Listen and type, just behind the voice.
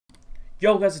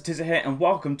Yo guys, it is here and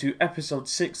welcome to episode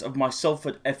 6 of my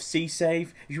Salford FC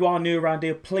save. If you are new around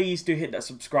here, please do hit that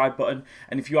subscribe button,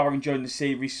 and if you are enjoying the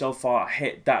series so far,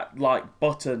 hit that like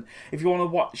button. If you want to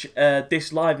watch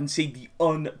this live and see the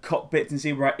uncut bits and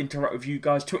see where I interact with you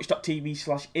guys,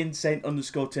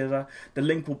 twitch.tv/insane_tiller. The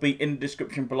link will be in the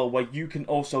description below where you can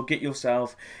also get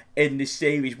yourself in this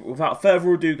series. But without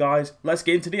further ado guys, let's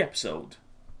get into the episode.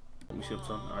 I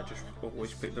just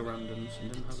always pick the randoms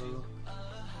and then have a look.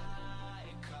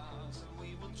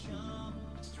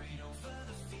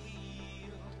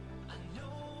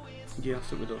 Yeah, I'll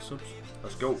stick with those subs.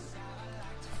 Let's go.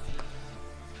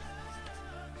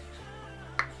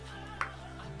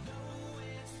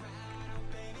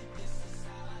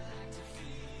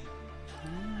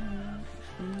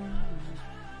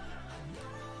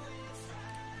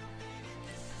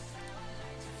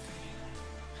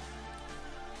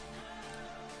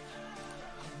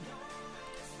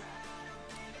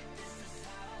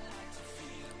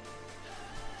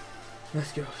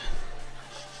 Let's go.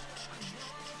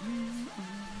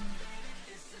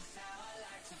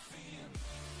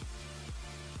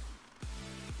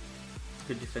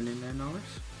 Good defending there,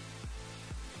 Norris.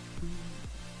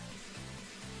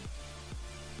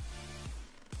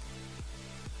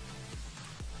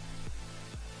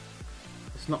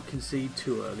 Let's not concede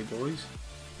too early, boys.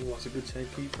 Oh, that's a good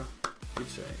save, keeper. Good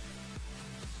save.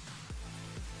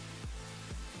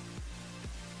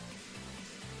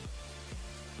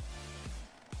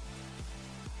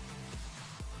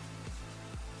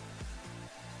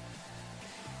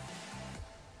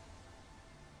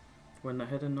 When the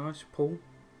header, nice. Paul,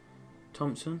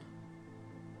 Thompson,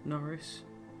 Norris.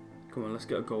 Come on, let's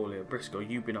get a goal here. Briscoe,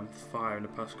 you've been on fire in the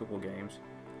past couple of games.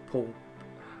 Paul,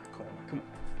 come on, come on.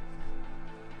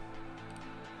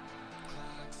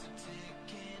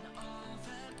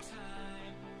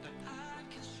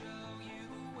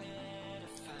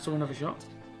 Someone have a shot.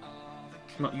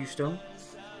 Not you, Stone,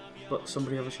 but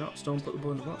somebody have a shot. Stone, put the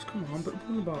ball in the box. Come on, put the ball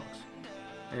in the box.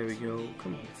 There we go.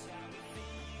 Come on.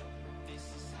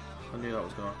 I knew that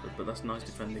was going to happen, but that's nice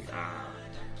defending.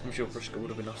 I'm sure Briscoe would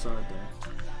have been offside there.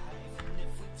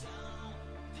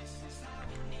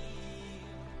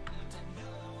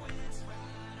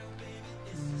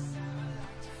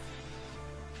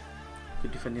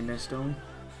 Good defending there, Stone.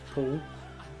 Paul.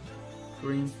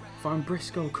 Green. Find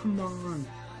Briscoe, come on.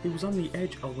 He was on the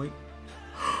edge. Oh, wait.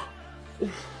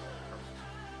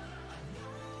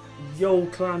 Yo,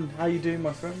 clan. How you doing,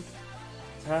 my friend?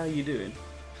 How you doing?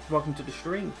 Welcome to the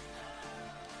stream.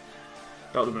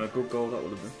 That would have been a good goal, that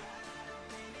would have been.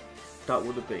 That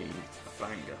would have been a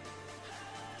banger.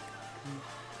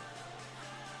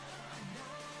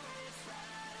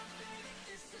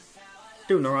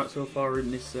 Doing alright so far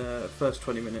in this first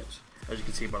 20 minutes. As you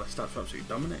can see by the stats, we're absolutely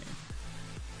dominating.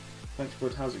 Thanks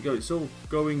bud, how's it going? It's all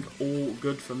going all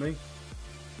good for me.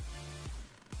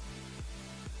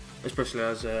 Especially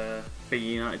as being a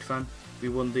United fan. We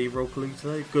won the Europa League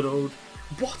today. Good old...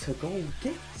 What a goal!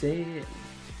 Get in!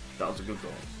 That was a good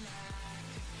goal.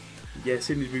 Yeah, as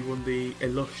soon as we won the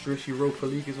illustrious Europa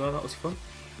League as well, that was fun.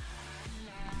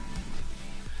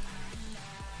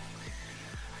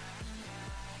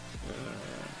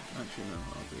 Actually, no,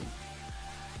 I'll be...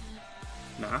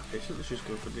 Nah, let's just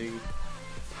go for the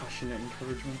passionate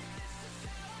encouragement.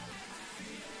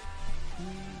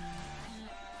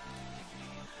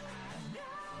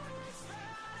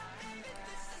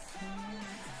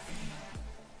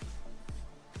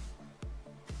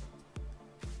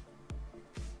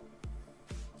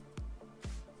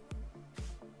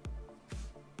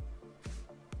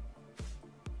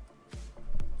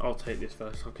 I'll take this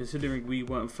first. Considering we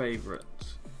weren't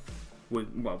favourites,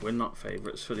 we're not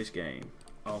favourites for this game.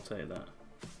 I'll take that.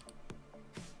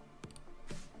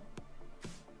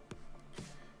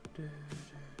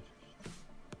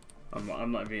 I'm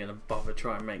not even going to bother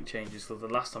trying to make changes. So the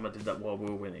last time I did that while we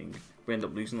were winning, we ended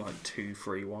up losing like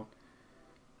 2-3-1. I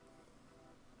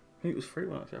think it was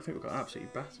 3-1 actually. I think we got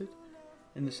absolutely battered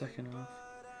in the second half.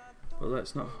 But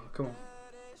let's not. Come on.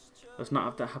 Let's not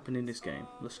have that happen in this game.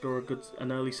 Let's score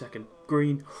an early second.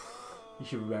 Green. You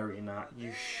should be burying that.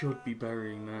 You should be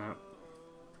burying that.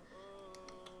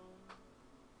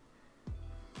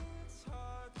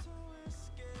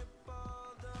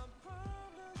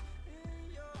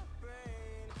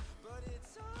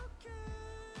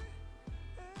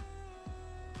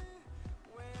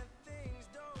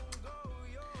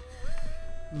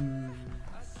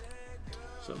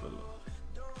 Let's have a look.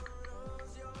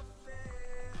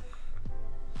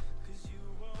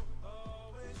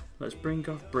 Let's bring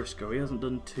off Briscoe. He hasn't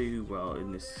done too well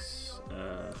in this.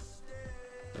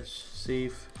 Let's see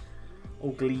if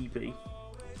Glebe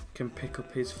can pick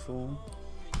up his form.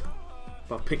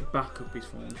 But pick back up his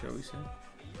form, shall we say.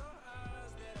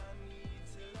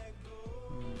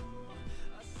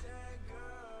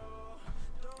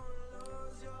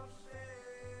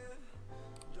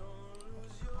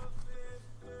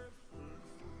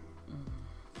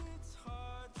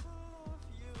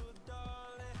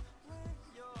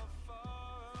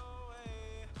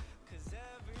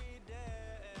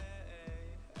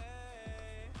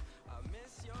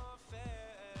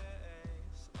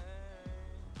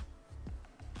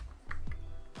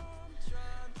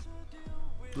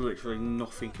 Literally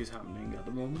nothing is happening at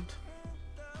the moment.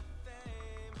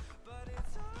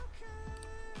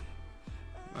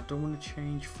 I don't want to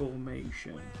change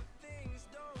formation.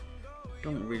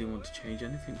 Don't really want to change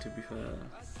anything, to be fair.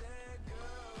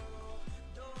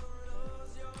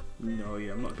 No,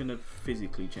 yeah, I'm not going to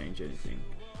physically change anything.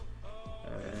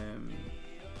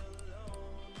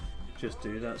 Just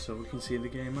do that so we can see the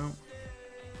game out.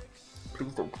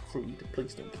 Please don't concede.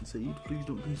 Please don't concede. Please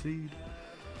don't concede.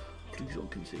 Please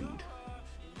don't concede.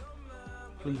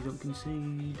 Please don't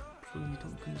concede. Please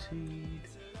don't concede.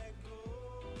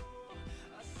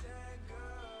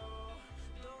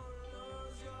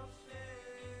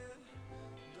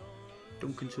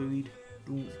 Don't concede.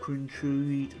 Don't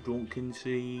concede. Don't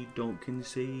concede. Don't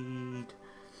concede.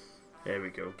 There we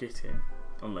go. Get in.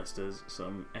 Unless there's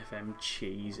some FM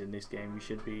cheese in this game, we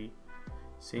should be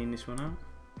seeing this one out.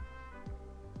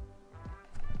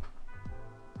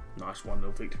 Nice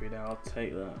 1-0 victory there, I'll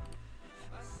take that.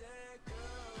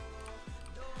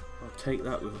 I'll take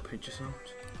that with a pinch of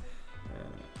salt.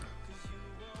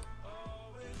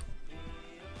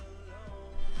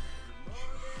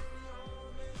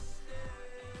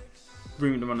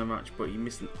 Ruined him on the match, but he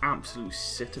missed an absolute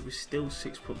sitter. We're still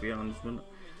 6 put behind us, well,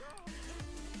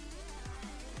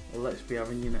 let's be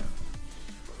having you now.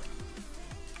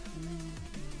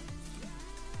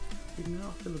 Even though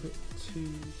I feel a bit too...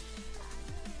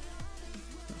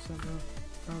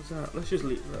 How's that? Let's just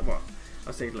leave that. Well,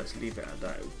 I say let's leave it at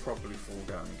that. It will probably fall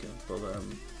down again, but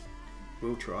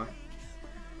we'll try.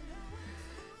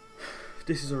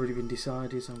 This has already been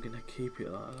decided, so I'm gonna keep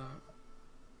it like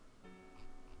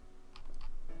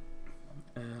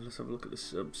that. Let's have a look at the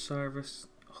subs. Cyrus,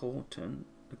 Horton,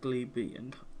 Glebe,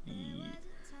 and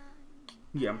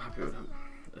yeah, I'm happy with that.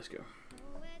 Let's go.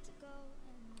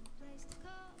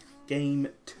 Game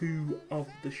 2 of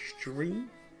the stream.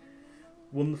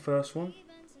 Won the first one.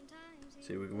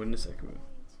 See if we can win the second one.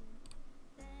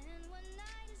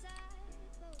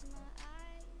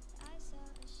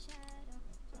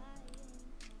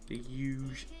 The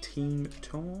huge team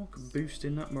talk,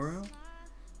 boosting that morale.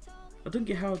 I don't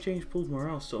get how James Paul's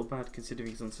morale is so bad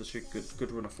considering he's on such a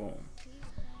good run of form.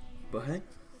 But hey,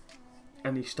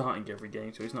 and he's starting every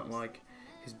game, so it's not like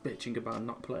he's bitching about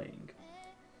not playing.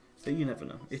 But you never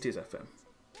know. It is FM.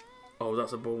 Oh,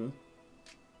 that's a ball.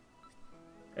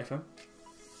 FM?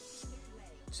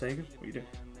 Sega? What you doing?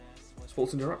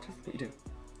 Sports Interactive? What you doing?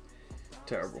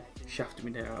 Terrible. Shafted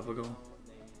me there out of a goal.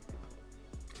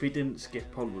 If he didn't skip,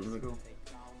 probably would have a goal.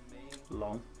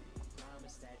 Long.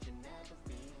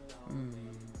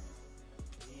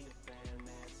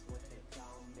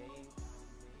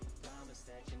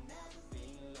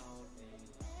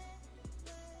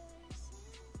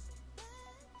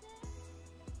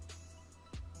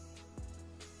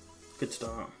 Good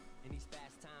start.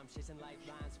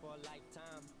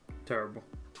 Terrible.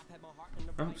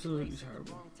 Absolutely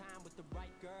terrible.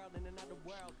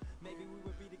 Maybe we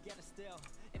would be together still.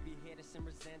 If you hear this and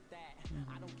resent that,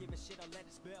 I don't give a shit, I'll let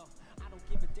it spill. I don't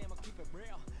give a damn, I'll keep it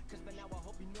real. Cause by now I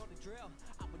hope you know the drill.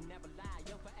 I would never lie,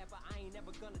 young forever, I ain't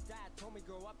never gonna die. Told me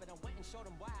grow up and I went and showed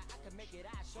them why I could make it.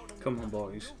 I showed them. Come on,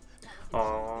 boys.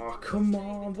 Oh, come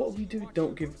on, what are we doing?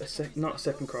 Don't give a not a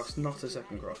second cross, not a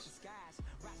second cross.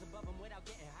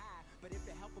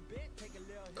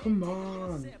 Come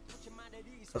on.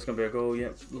 That's gonna be a goal, yeah.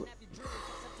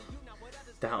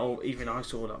 That even I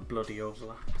saw that bloody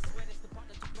overlap.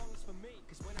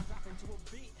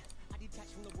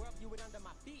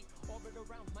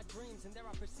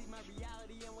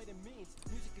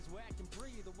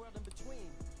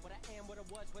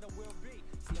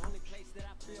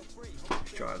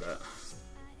 Let's try that.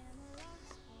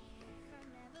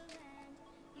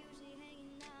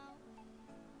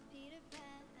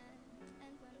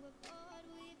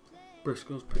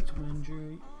 Briscoe's picked up an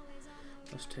injury.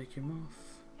 Let's take him off.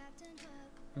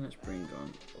 And let's bring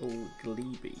on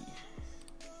Glebe.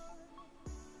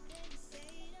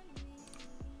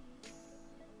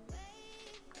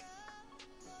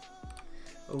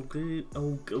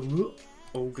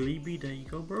 Glebe, there you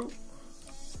go, bro.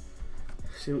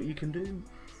 See what you can do.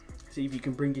 See if you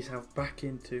can bring yourself back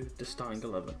into the starting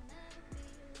 11.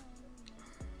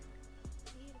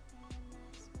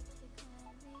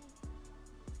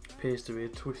 Appears to be a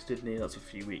twisted knee. That's a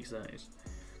few weeks, that is.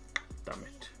 Damn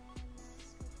it.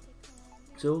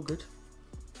 It's all good.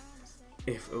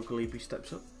 If Ogilvy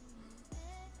steps up.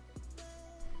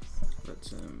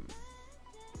 Let's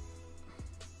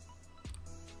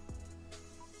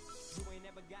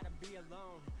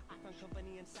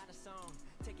company inside a song.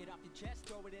 Take it off your chest,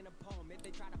 throw it in a poem. If they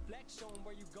try to flex, show them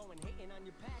where you going. Hating on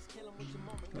your past, kill them with your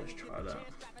moment. Let's try that.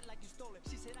 Like you stole it.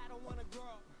 She said, I don't want to grow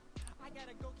up. I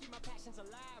gotta go keep my passions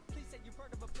alive. Please say you've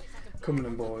heard of a place I can. Come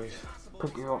on, boys.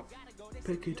 Pick it up.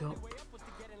 Pick it up.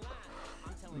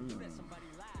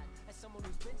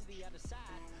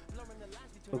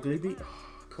 Ogilvy.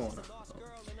 Corner. Oh.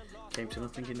 Came to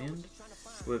nothing in the end.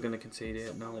 We're going to concede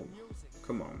it now.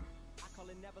 Come on.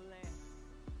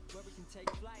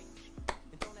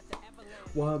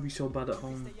 Why are we so bad at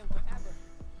home?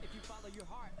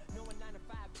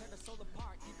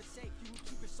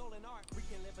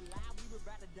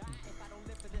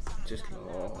 Just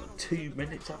 2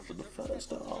 minutes after the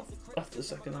first half, after the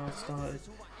second half started.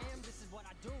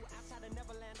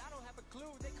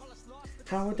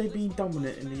 How are they being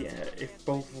dominant in the air if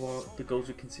both of the goals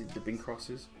we conceded have been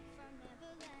crosses?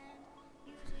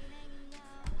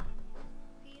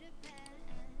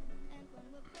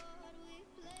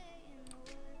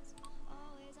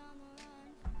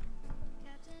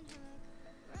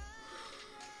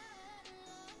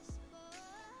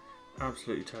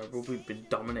 Absolutely terrible. We've been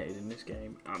dominated in this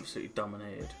game. Absolutely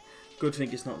dominated. Good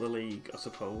thing it's not the league, I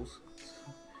suppose.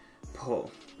 But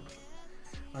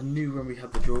I knew when we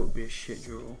had the draw it would be a shit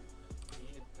draw.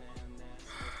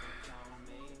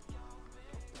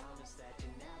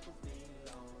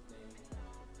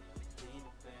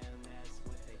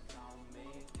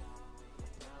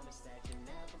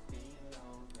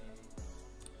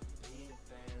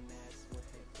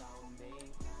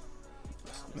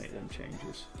 Let's make them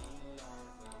changes.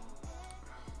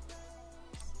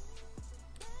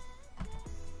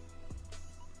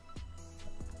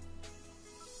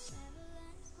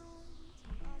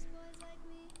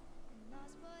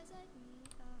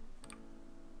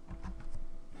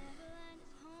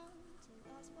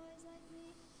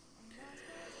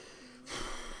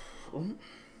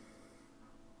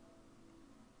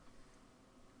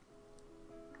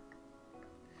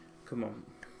 Come on.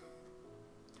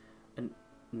 And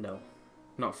no.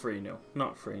 Not 3-0.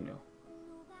 Not 3-0.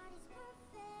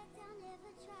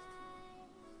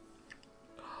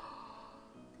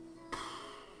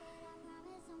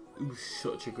 It was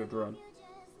such a good run.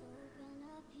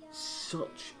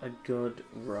 Such a good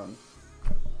run.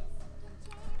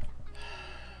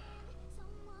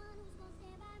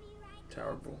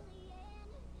 Terrible.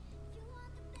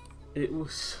 It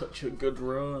was such a good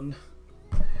run.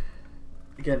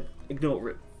 Again, ignore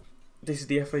it. This is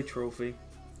the FA Trophy.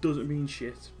 Doesn't mean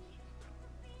shit.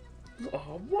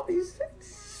 Oh, what is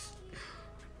this?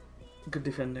 Good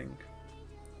defending.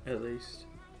 At least.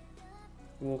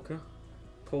 Walker.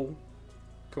 Paul.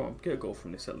 Come on, get a goal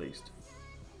from this at least.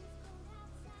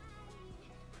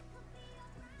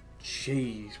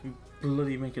 Jeez, we're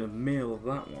bloody making a meal of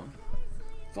that one.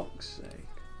 Fuck's sake.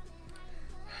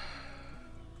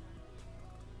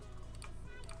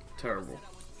 Terrible.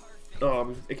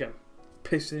 Oh, again,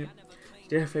 pissing.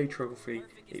 The FA Trophy,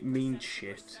 it means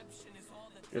shit.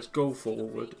 Just go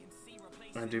forward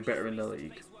and do better in the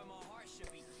league.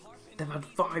 They've had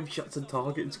 5 shots on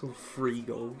target and scored 3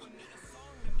 goals.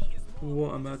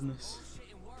 What a madness.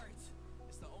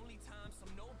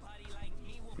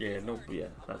 Yeah,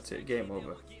 that's it. Game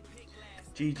over.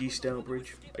 GG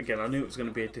Stalebridge. Again, I knew it was going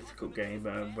to be a difficult game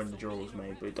when the draw was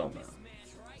made, but it don't matter.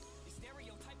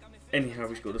 Anyhow,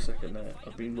 we scored a second there.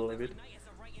 I've been livid.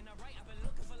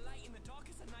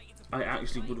 I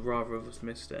actually would rather have us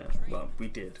missed there. Well, we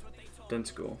did. Don't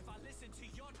score.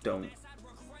 Don't.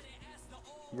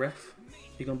 Ref?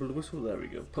 You gonna blow the whistle? There we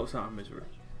go. Put us out of misery.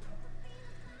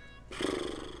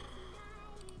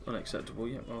 Unacceptable.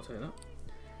 Yep, I'll take that.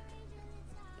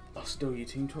 I'll steal your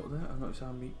team talk there. I noticed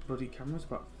how many bloody cameras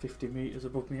about 50 metres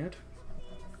above my head.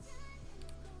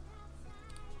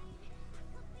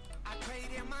 I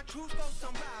traded my truth for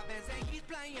some robins, and he's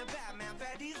playing Batman,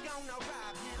 but he's gonna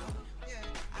rob him. Yeah,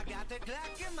 I got the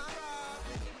Glock in my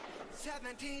rug.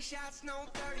 17 shots, no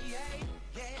 38.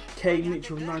 Yeah. K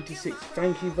Mitchell 96,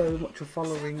 thank you very much for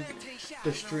following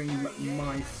the stream,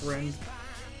 my friend.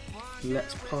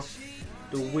 Let's puff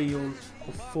the wheel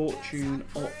of fortune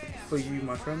up for you,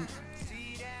 my friend.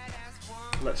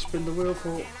 Let's spin the wheel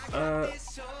for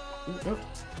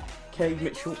K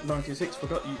Mitchell 96.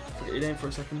 Forget your name for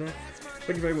a second there.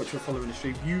 thank you very much for following the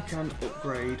stream. You can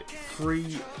upgrade 3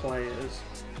 players,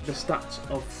 the stats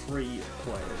of 3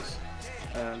 players.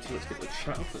 So let's get the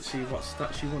chat up. Let's see what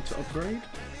stats you want to upgrade.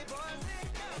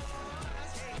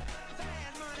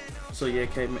 So yeah,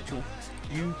 K Mitchell,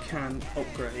 you can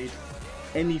upgrade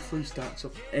any 3 stats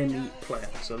of any player.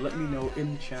 So let me know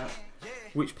in the chat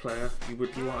which player you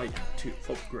would like to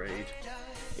upgrade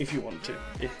if you want to.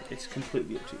 It's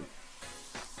completely up to you.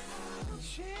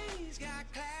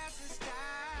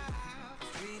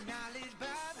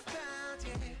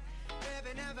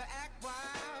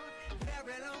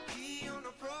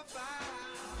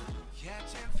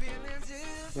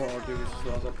 What I'll do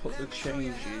is I'll put the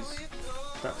changes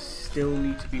that still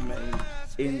need to be made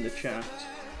in the chat.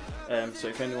 So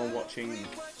if anyone watching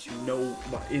know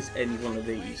what is any one of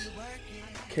these,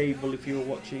 Cable if you're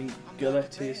watching,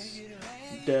 Galetis,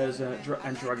 Derza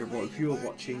and Dragon Ball if you're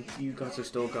watching, you guys have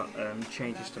still got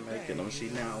changes to make. And obviously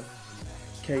now,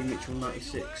 K Mitchell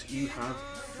 96, you have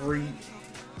 3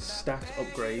 stat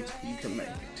upgrades you can make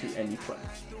to any player.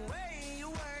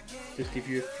 Just give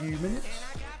you a few minutes.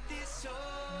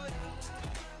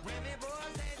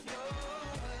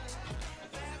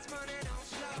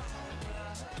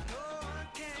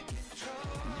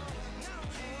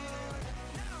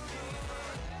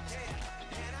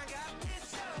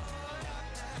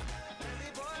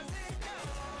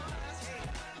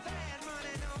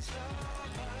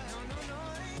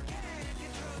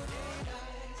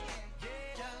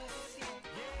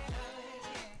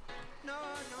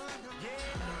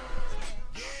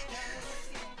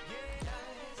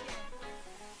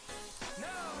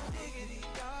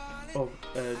 Oh,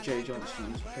 Jay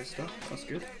Johnson's pissed off. That's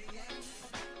good.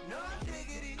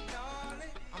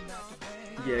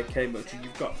 Yeah, K Mochi,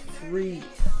 you've got 3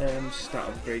 stat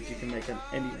upgrades you can make on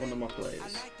any one of my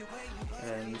players.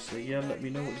 So yeah, let me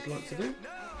know what you'd like to do.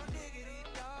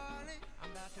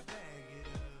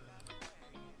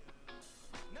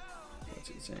 What's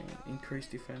it saying? Increase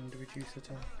defend, reduce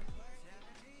attack.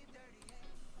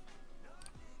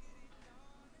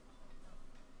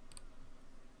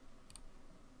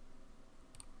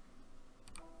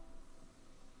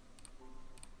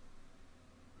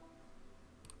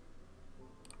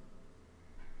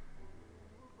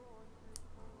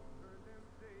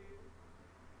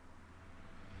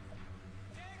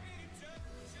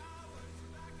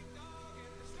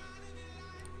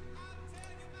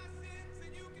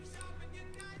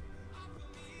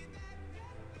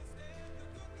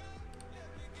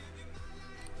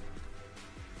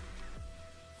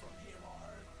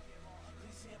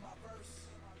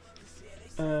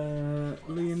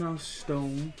 Lionel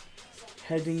Stone,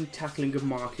 heading, tackling and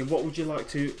marking. What would you like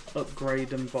to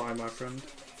upgrade and buy, my friend?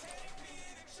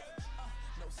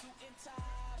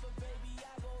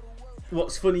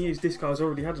 What's funny is this guy's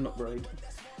already had an upgrade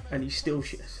and he's still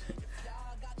shit.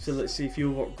 So let's see if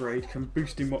your upgrade can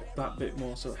boost him up that bit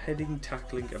more. So heading,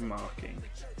 tackling and marking.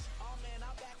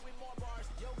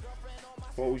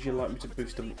 What would you like me to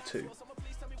boost him up to?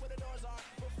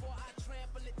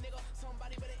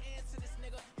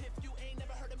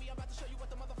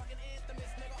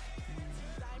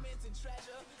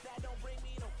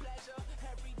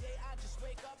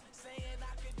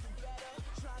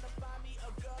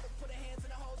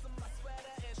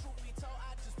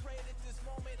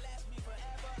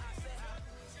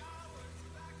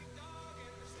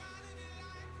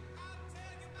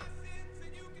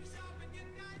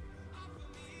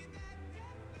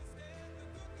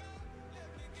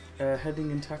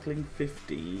 Heading and tackling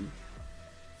 15.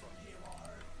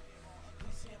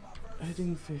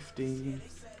 Heading 15.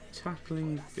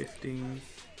 Tackling 15.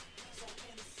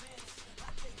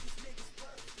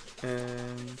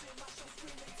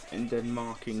 And then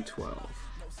marking 12.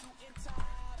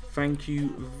 Thank you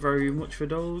very much for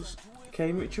those,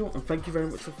 K Mitchell, and thank you very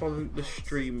much for following the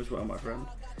stream as well, my friend.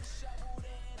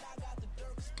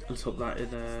 Let's hope that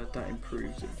that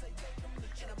improves it.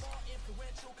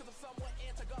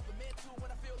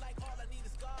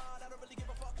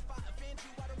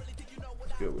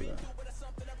 Go with that.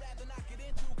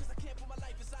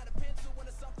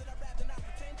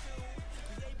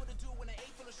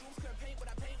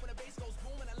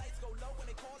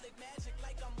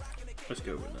 Let's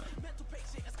go with that.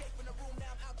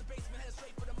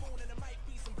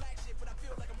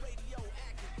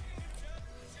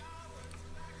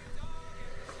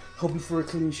 Hoping for a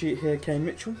clean sheet here, K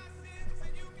Mitchell.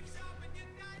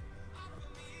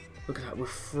 Look at that, we're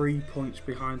 3 points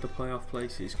behind the playoff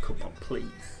places. Come on, please.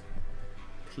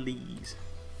 Please.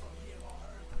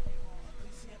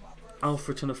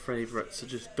 Alfredton are favourites, so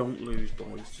just don't lose,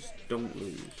 boys. Just don't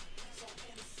lose.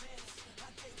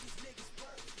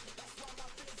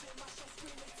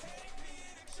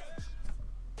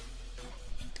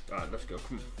 Alright, let's go.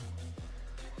 Come on.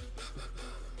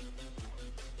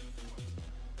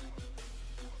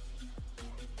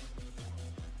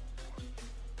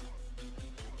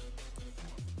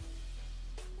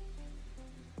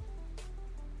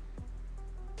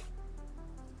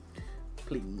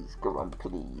 Please, go on,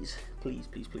 please. Please,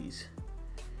 please, please.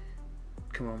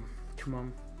 Come on, come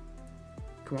on.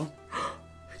 Come on.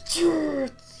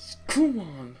 Yes! Come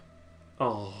on!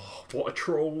 Oh, what a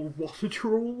troll, what a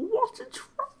troll, what a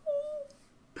troll!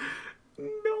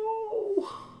 No!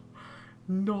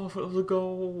 No, I thought it was a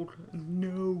gold.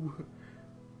 No.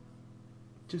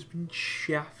 Just been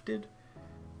shafted.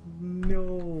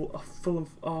 No. A full of...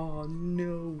 Oh,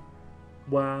 no.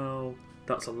 Wow.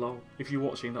 That's a low. If you're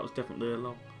watching, that was definitely a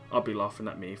low. I'd be laughing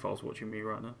at me if I was watching me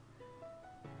right now.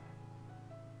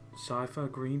 Cypher,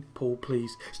 green, Paul,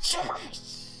 please.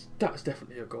 Yes! That's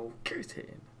definitely a goal. Get it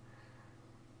in.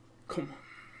 Come on.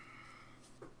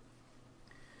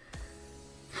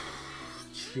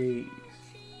 Jeez.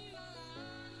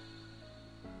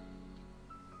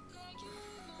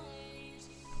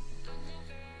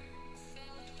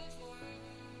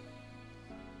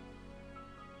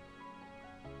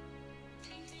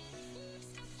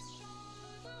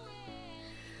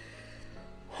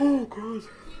 Oh god.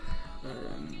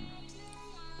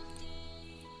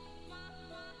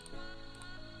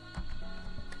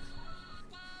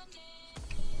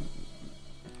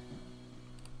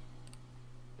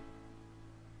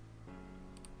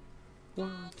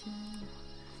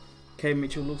 Okay,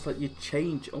 Mitchell, looks like you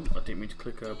changed. Oh, I didn't mean to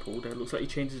click Paul there. Looks like your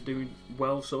change is doing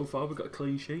well so far. We've got a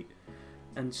clean sheet.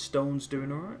 And Stone's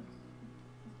doing alright.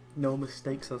 No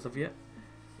mistakes as of yet.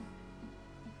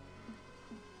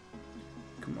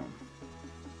 Come on.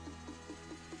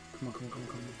 Come on, come on, come on,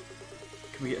 come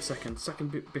on. Can we get a second?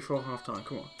 Second bit before half time,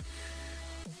 come on.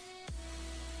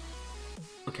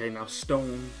 Okay, now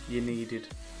Stone, you needed.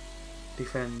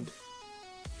 Defend.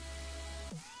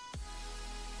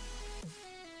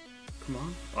 Come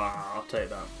on. Ah, I'll take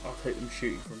that. I'll take them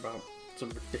shooting from about some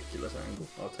ridiculous angle.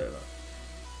 I'll take that.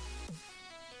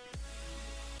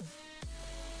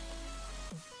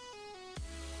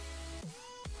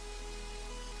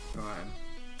 Right.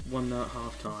 1-0 at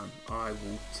half time. I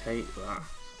will take that.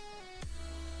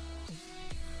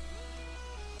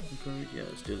 Okay, yeah,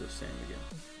 let's do the same again.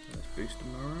 Let's boost the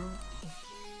morale.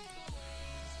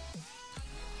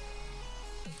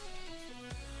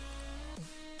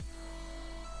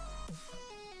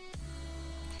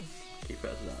 Keep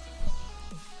better than that.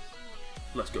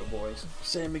 Let's go, boys.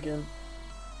 Same again.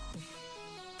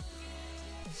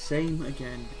 Same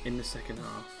again in the second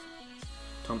half.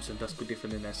 Thompson, that's good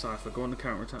defending there. Cypher, go on the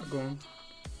counter attack. Go on.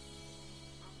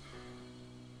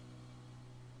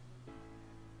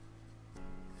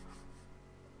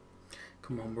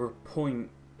 Come on, we're a point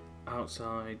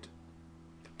outside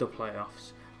the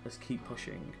playoffs. Let's keep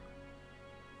pushing.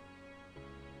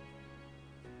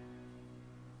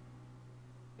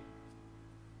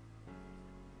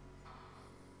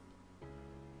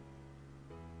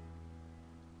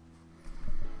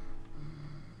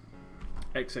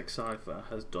 XX Cypher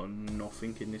has done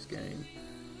nothing in this game.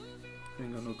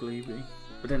 Hang on, Oglebe.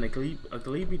 But then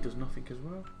Oglebe does nothing as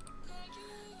well.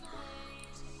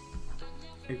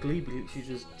 Oglebe literally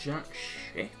does jack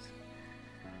shit.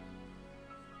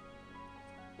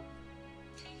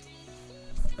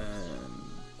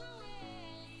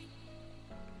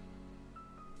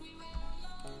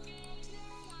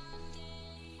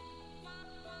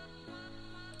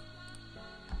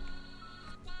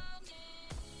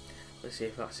 Let's see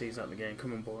if that sees out the game.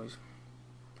 Come on, boys.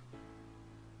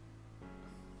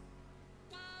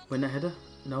 Win the header?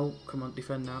 No. Come on,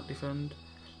 defend now. Defend.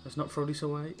 Let's not throw this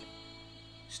away.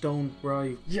 Stone, where are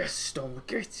you? Yes, Stone,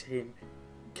 get him.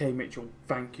 K. Mitchell,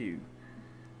 thank you.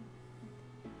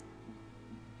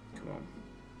 Come on.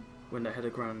 Win the header,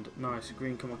 grand. Nice.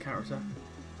 Green, come on, counter attack.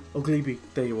 Oglebe,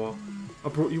 there you are. I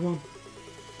brought you on.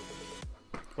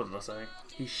 What did I say?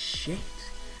 He's shit.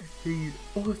 He's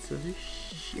utter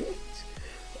shit.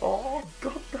 Oh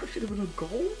god, that should have been a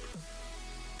goal.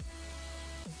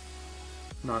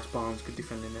 Nice Barnes, good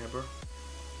defending there, bro.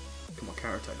 Come on,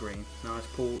 counter attack, Green. Nice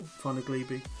pull. Find a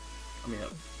Glebe. I mean,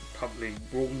 probably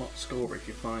will not score if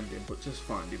you find him, but just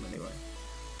find him anyway.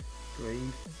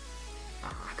 Green.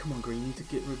 Ah, come on, Green. You need to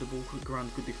get rid of the ball.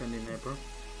 Grand, good defending there, bro.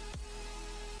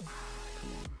 Ah,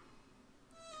 come on.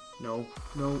 No,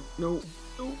 no, no,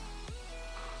 no.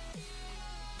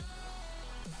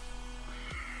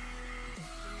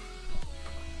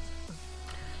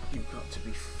 You've got to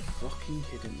be fucking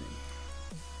kidding me.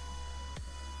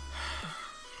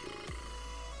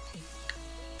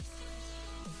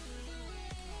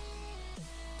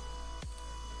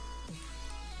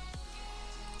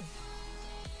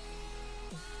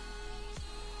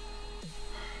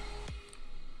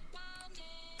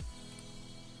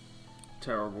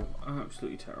 Terrible.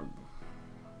 Absolutely terrible.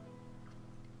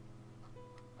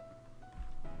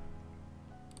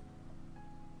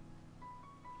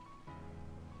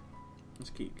 Let's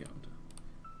keep going.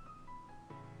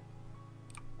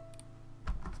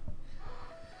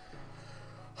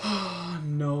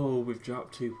 No, we've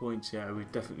dropped 2 points. Yeah,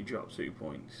 we've definitely dropped 2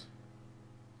 points.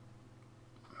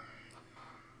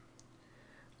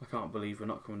 I can't believe we're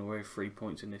not coming away with 3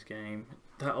 points in this game.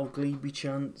 That old Glebe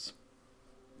chance.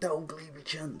 That old Glebe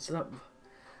chance. That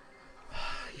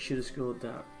you should have scored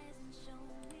that.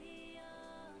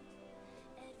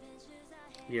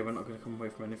 Yeah, we're not going to come away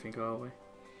from anything, are we?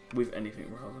 With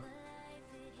anything, rather.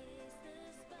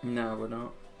 No, we're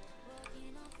not.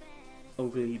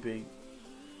 Old Glebe.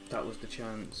 That was the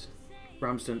chance.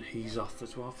 Ramsden, he's off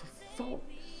as well, for fuck's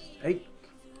sake.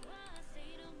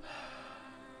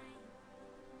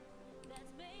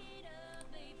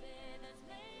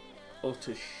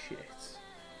 Utter shit.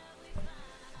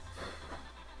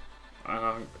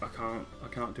 I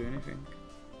can't do anything.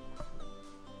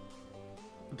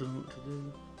 I don't know what to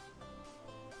do.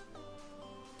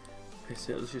 Piss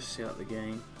it, let's just see out the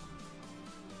game.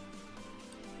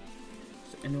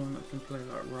 Is there anyone that can play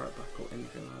like right back or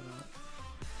anything like that?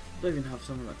 I don't even have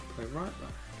someone that can play right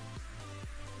back.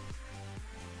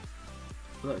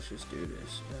 Let's just do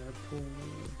this. Paul.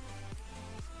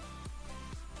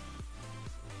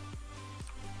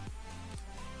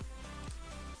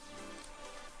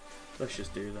 Let's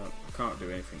just do that. I can't do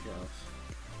anything else.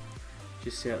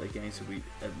 Just see out the game so we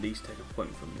at least take a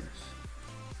point from this.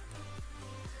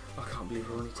 I can't believe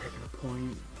we're only taking a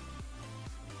point.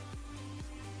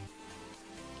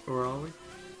 Or are we?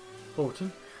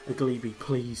 Horton? The Glebe,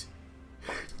 please.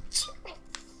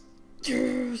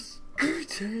 Yes!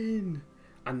 Get in!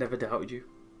 I never doubted you.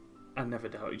 I never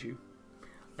doubted you.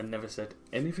 I never said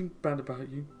anything bad about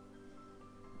you.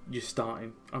 You're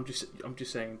starting. I'm just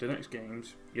saying. The next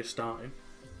games, you're starting.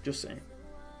 Just saying.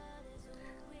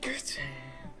 Get in.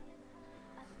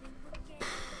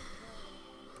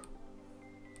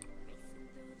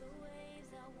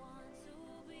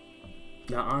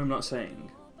 Now I'm not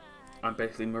saying I'm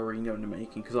basically Mourinho in the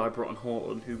making because I brought on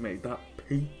Horton who made that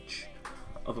peach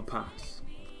of a pass,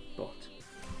 but.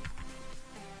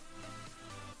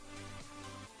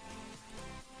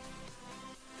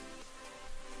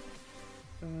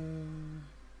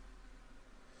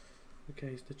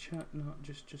 Okay, is the chat not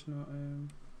just not am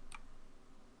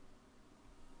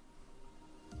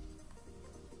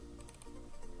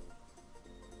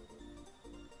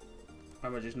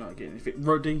I just not getting anything?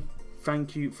 Ruddy,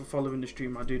 thank you for following the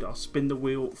stream, my dude. I'll spin the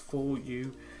wheel for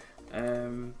you.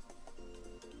 I'll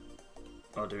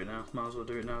do it now. Might as well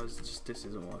do it now. It's just this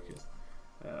isn't working.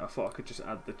 I thought I could just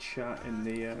add the chat in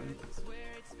the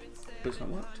but it's not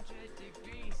worked.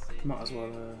 Might as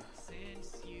well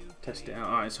test it out.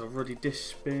 Alright, so Ruddy, this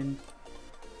spin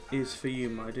is for you,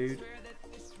 my dude.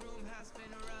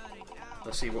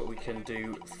 Let's see what we can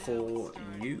do for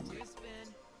you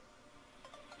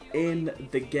in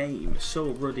the game. So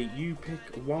Ruddy, you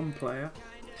pick one player,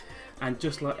 and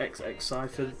just like XX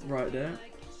Cypher right there.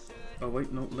 Oh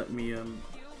wait, no, let me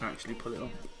actually put it on.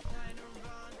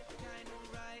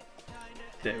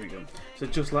 There we go. So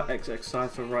just like XX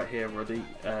Cypher right here, Ruddy,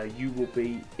 you will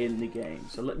be in the game.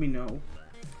 So let me know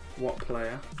what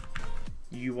player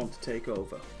you want to take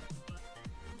over.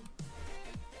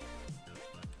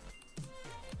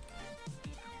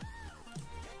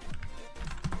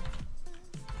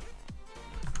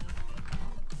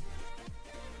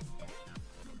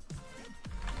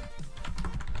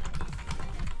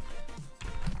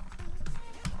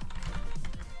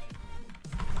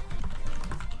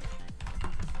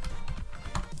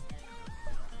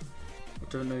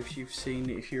 I don't know if you've seen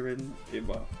it, if you're in it,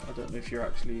 well, I don't know if you're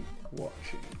actually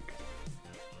watching.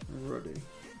 Ruddy,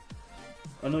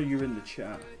 I know you're in the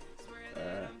chat.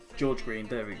 George Green,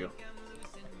 there we go.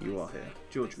 You are here.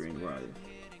 George Green, where are you?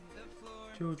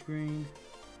 George Green.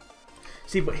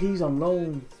 See, but he's on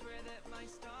loan,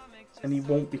 and he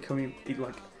won't be coming.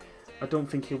 Like, I don't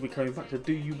think he'll be coming back. So,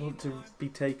 do you want to be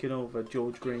taken over,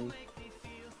 George Green?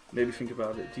 Maybe think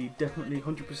about it. Do you definitely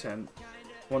 100%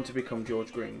 want to become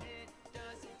George Green?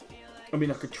 I mean,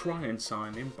 I could try and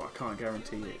sign him, but I can't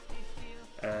guarantee it.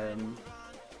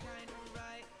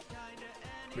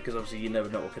 Because obviously you never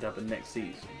know what could happen next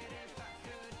season.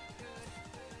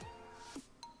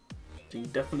 So you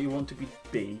definitely want to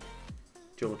be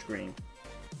George Green.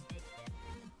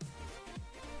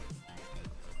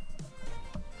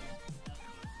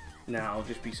 Now I'll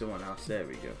just be someone else. There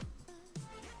we go.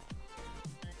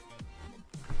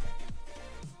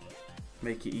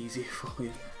 Make it easier for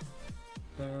you.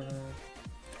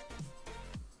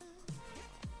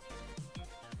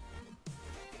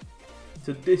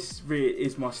 So this really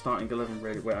is my starting 11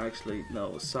 really. Where actually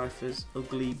no, Cypher's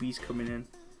Uglybee's coming in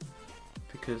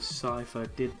because Cypher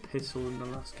did pistol in the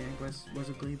last game. Where's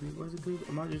Uglybee? Where's Uglybee?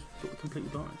 Am I just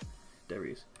completely blind? There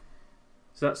he is.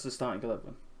 So that's the starting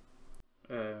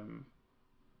 11.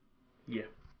 Yeah.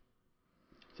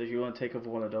 So if you want to take over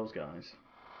one of those guys.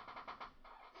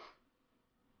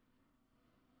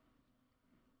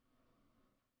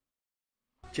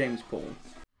 James Paul.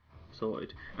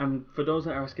 Sorted. And for those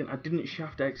that are asking, I didn't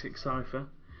shaft XX Cypher.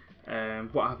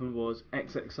 What happened was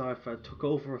XX Cypher took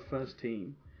over a first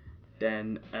team,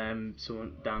 then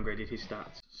someone downgraded his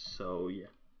stats. So yeah,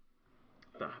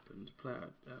 that happened. Player,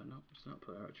 no, it's not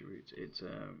player attributes. It's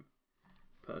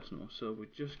personal. So we're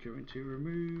just going to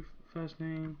remove first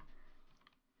name,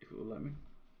 if it will let me.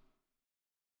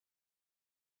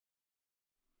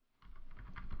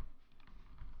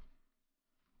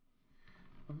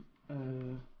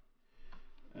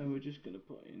 And we're just going to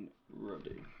put in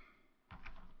Ruddy.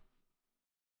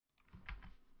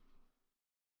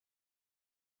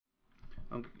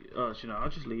 Actually, no, I'll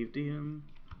just leave the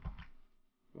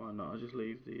why not? I'll just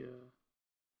leave the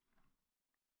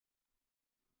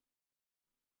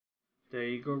there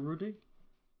you go, Ruddy.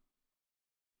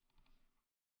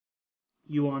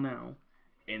 You are now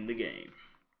in the game.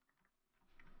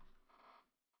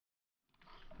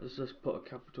 Let's just put a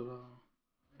capital R.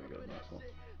 There we go, nice one.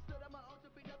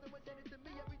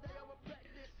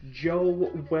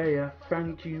 Joe Weyer,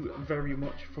 thank you very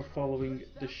much for following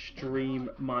the stream,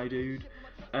 my dude.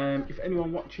 If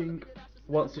anyone watching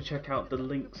wants to check out the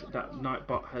links that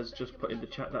Nightbot has just put in the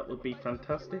chat, that would be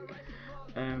fantastic.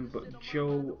 But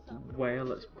Joe Weyer,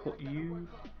 let's sort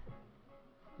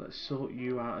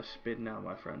you out a spin now,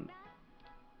 my friend.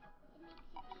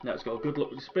 Let's go. Good luck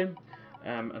with the spin.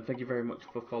 And thank you very much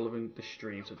for following the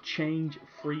stream. So change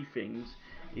 3 things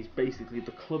is basically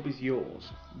the club is yours.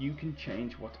 You can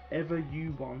change whatever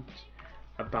you want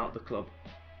about the club.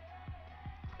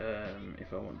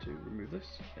 If I want to remove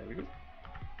this, there we go.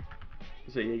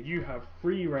 So yeah, you have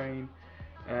free reign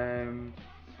on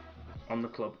the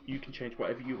club. You can change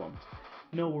whatever you want.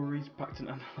 No worries, pattern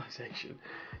analyzation.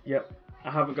 Yep,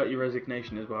 I haven't got your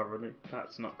resignation as well, really.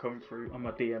 That's not come through on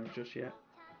my DMs just yet.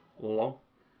 Lol.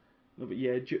 No, but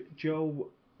yeah, Joe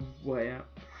Weyer,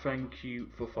 thank you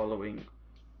for following.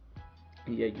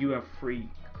 Yeah, you have 3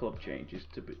 club changes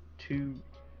to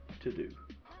do.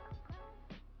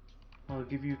 I'll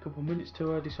give you a couple minutes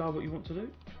to decide what you want to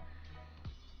do.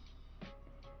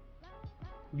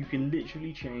 You can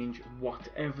literally change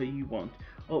whatever you want.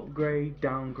 Upgrade,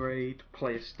 downgrade,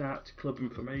 player stats, club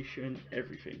information,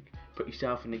 everything. Put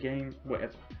yourself in the game,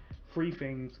 whatever. 3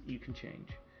 things you can change.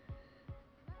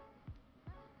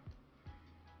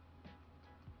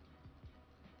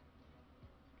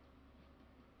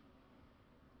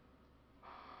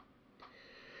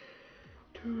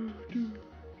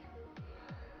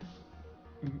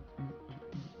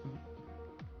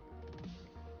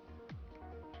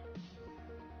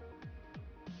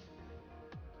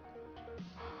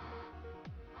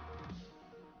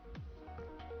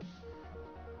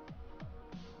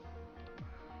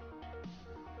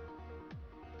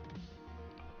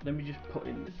 Let me just put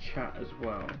in the chat as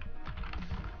well.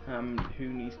 Who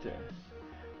needs to?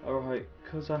 Alright,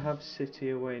 because I have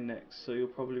City away next, so you'll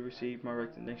probably receive my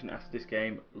resignation after this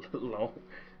game. Lol.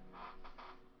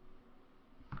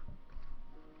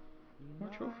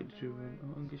 What trophy did you win?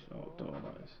 Oh, don't know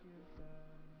what that is.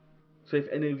 So if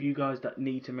any of you guys that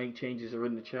need to make changes are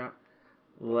in the chat,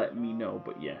 let me know.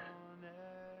 But yeah,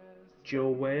 Joe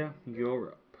Weyer, you're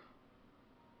up.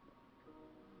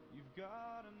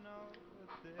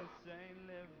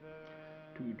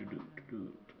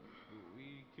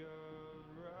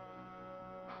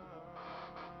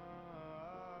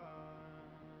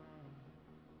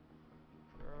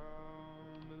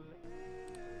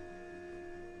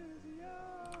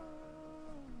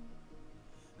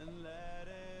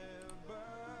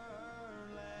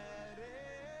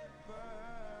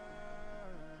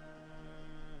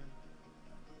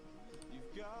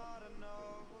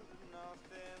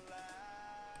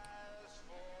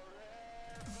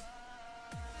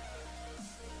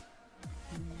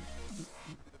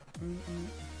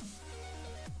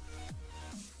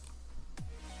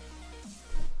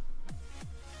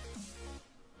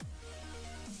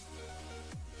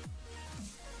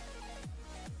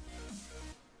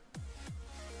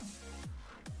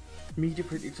 Media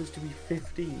predicts us to be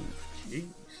 15th. Jeez.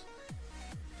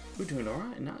 We're doing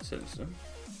alright in that sense, then.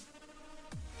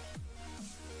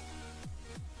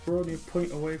 We're only a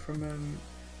point away from the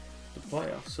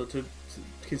playoffs, so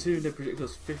considering they predict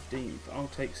us 15th, I'll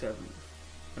take 7th.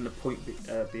 And the point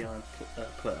behind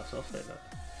playoffs, I'll say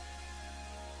that.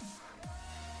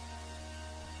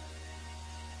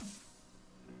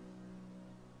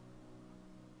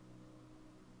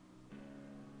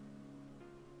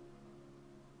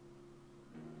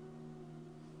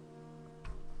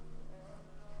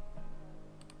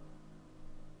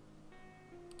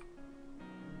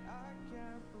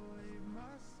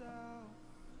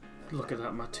 Look at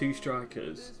that, my 2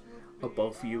 strikers are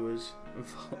both viewers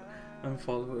and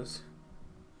followers.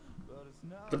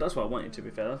 But that's what I wanted, to be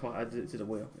fair. That's why I did it to the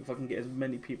wheel. If I can get as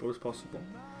many people as possible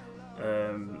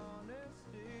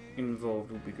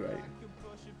involved, would be great.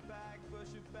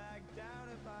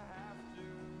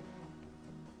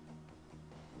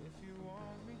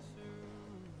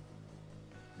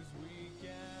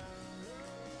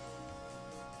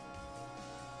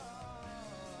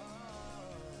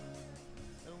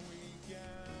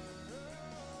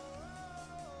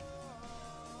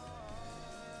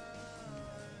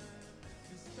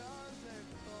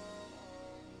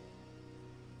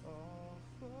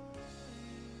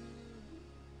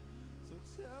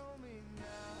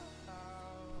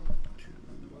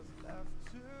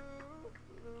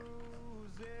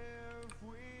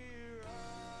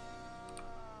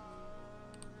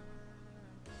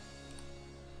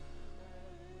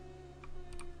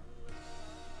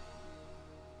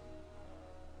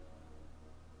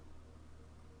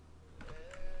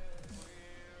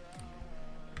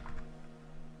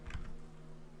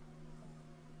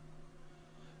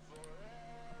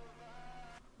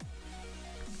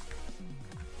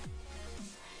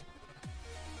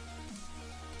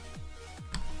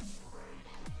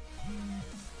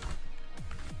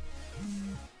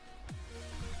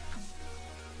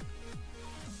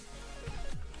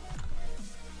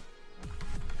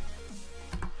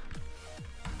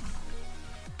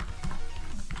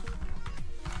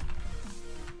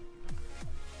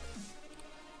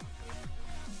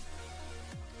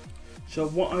 So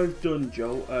what I've done,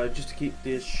 Joe, just to keep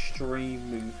this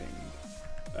stream moving,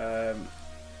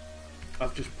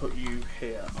 I've just put you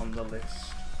here on the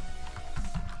list.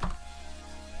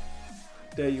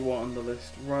 There you are on the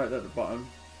list, right at the bottom.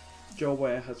 Joe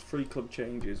Ware has 3 club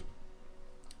changes,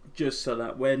 just so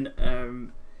that when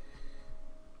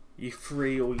you're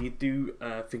free or you do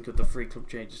think of the 3 club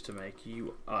changes to make,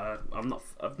 you I've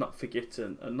not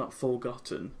forgotten and not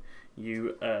forgotten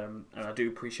you, and I do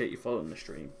appreciate you following the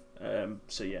stream.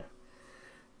 So yeah,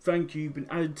 thank you. You've been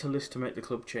added to the list to make the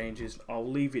club changes. I'll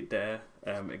leave it there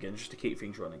again just to keep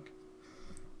things running.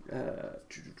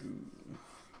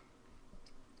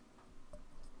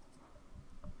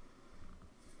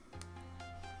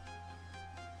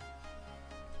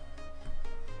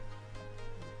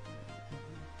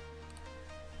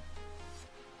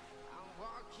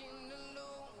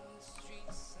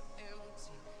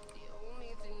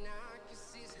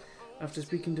 After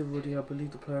speaking to Ruddy, I believe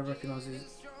the player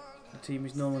recognises the team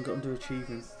is no longer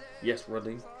underachieving. Yes,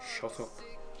 Ruddy, shut up.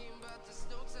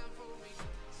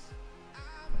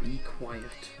 Be quiet.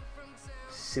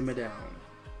 Simmer down.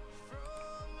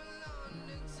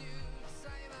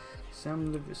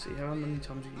 Sam Livesey, how many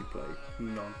times have you played?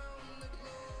 None.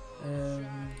 I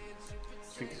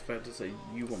think it's fair to say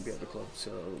you won't be at the club,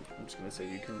 so I'm just going to say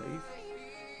you can leave.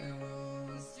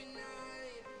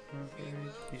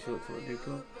 You should look for a new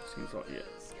club. Seems like, yeah.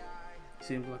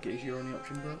 Seems like it is your only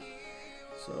option, bro.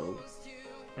 So,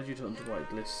 as you turn to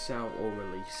white list, sell or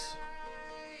release.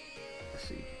 Let's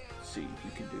see if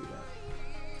you can do that.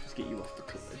 Let's get you off the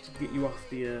club. Let's get you off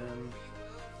the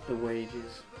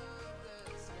wages.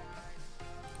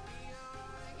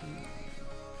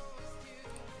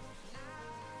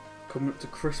 Coming up to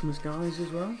Christmas, guys,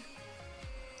 as well.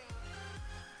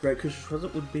 Great Christmas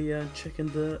present would be checking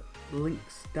the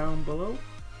links down below.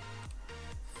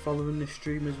 Following this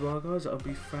stream as well, guys. That would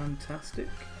be fantastic.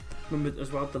 Remember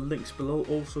as well, the links below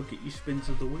also get you spins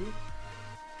of the wheel.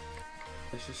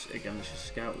 Let's just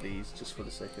scout these just for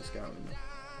the sake of scouting them.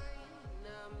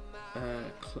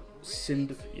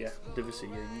 Yeah, Divisi,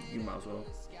 yeah, you might as well.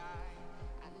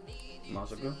 Might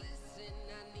as well go.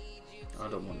 I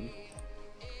don't want you.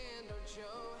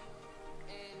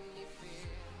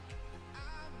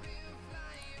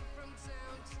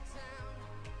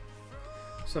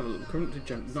 Let's have a look. Currently,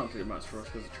 not really matters for us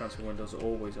because the transfer windows are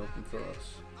always open for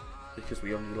us because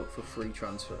we only look for free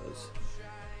transfers.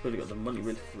 We've only got the money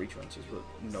really for free transfers, but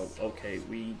no, okay,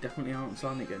 we definitely aren't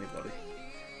signing anybody.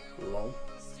 Lol.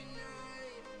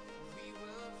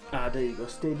 Ah, there you go.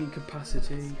 Stadium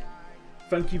capacity.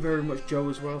 Thank you very much, Joe,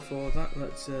 as well for that.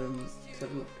 Let's have a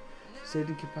look.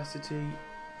 Stadium capacity.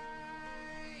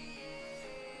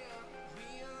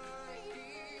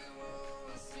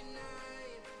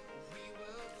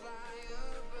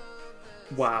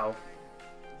 Wow.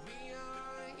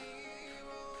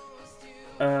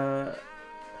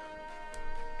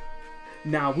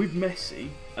 Now with Messi,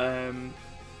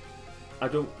 I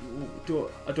don't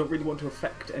really want to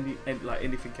affect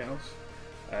anything else.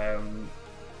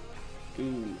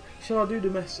 Shall I do the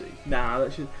Messi? Nah,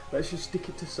 let's just stick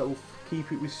it to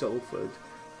keep it with Salford.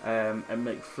 and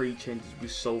make 3 changes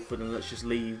with Salford, and let's just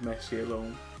leave Messi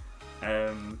alone.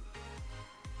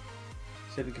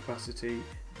 Stadium capacity.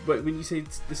 But when you say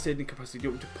the stadium capacity, do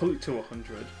you want me to pull it to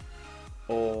 100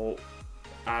 or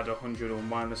add 100 or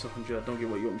minus 100? I don't get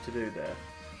what you want me to do there.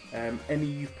 Any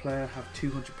youth player have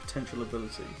 200 potential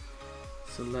ability.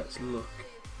 So let's look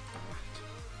at.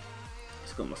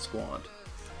 Let's got my squad.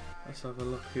 Let's have a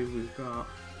look who we've got.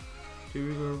 Do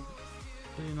we go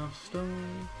Leonard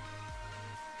Stone?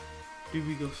 Do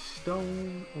we go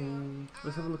Stone or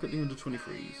let's have a look at the under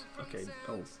 23s? Okay,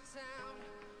 oh.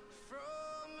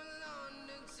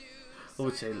 I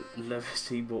would say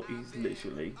Legacy, but he's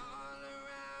literally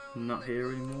not here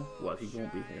anymore. Well, he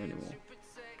won't be here anymore.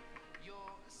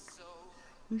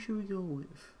 Who should we go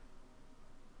with?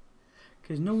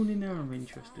 Because no one in there I'm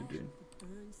interested in.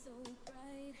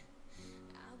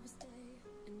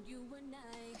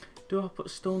 Do I put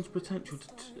Stone's potential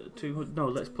to 200? No,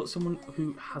 let's put someone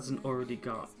who hasn't already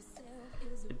got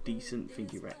a decent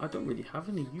thingy rate. I don't really have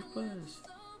any youth players.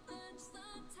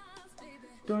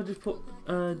 Do I just put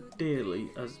Daly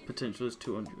as potential as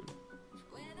 200?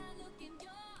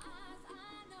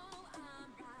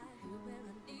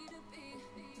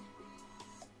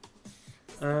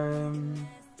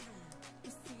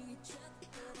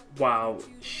 Wow,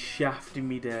 shafting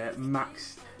me there.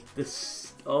 Max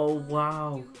this. Oh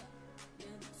wow.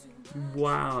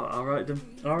 Wow.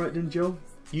 Alright then, Joe.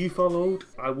 You followed.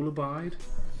 I will abide.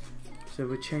 So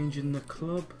we're changing the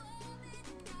club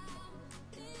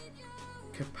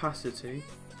capacity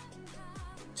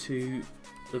to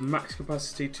the max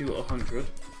capacity to 100.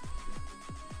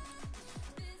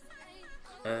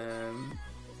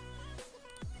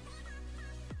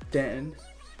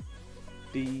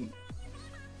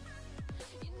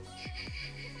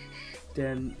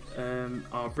 Then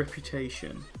our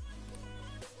reputation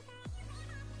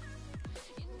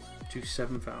to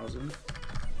 7,000.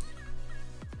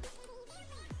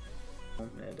 Oh,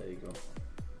 yeah, there you go.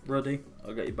 Ruddy,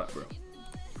 I'll get you back, bro.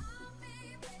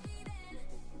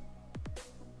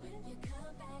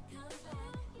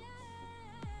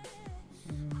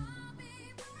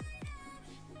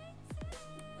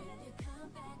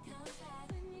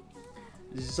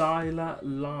 Zyla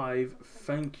Live,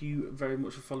 thank you very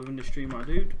much for following the stream, my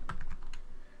dude.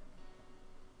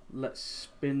 Let's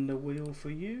spin the wheel for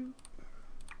you.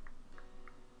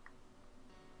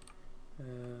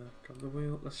 Grab the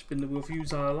wheel. Let's spin the wheel for you,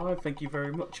 Zyla Live. Thank you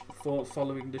very much for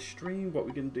following the stream. What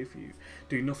we're going to do for you?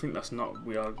 Do nothing. That's not.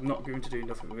 We are not going to do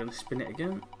nothing. We're going to spin it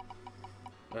again.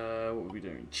 What are we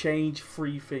doing? Change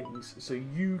 3 things. So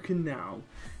you can now,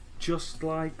 just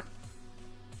like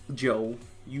Joe,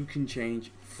 you can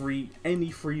change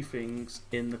any 3 things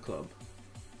in the club.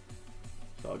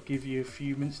 So I'll give you a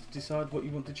few minutes to decide what you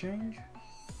want to change.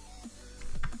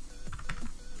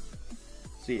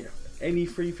 So yeah, any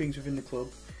 3 things within the club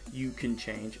you can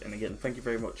change. And again, thank you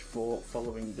very much for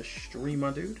following the stream,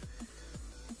 my dude.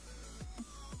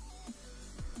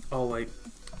 Oh wait,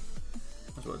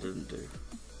 that's what I didn't do.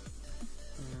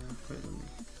 Wait a minute.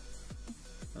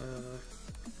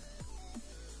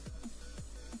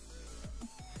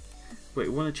 Wait,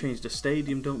 we want to change the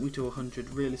stadium, don't we, to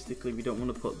 100? Realistically, we don't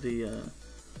want to put the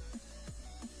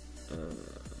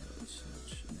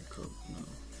search in the club. No.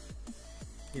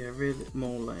 Yeah, really,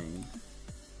 Moor Lane.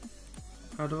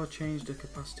 How do I change the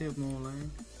capacity of Moor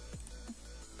Lane?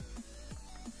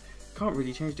 Can't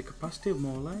really change the capacity of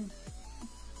Moor Lane.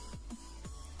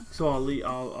 So I'll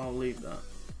leave that.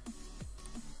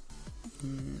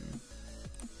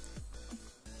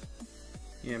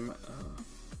 Yeah.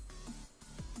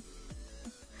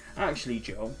 Actually,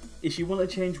 Joe, if you want to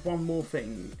change one more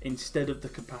thing instead of the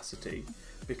capacity,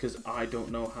 because I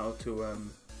don't know how to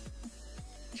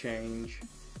change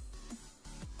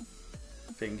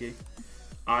thingy.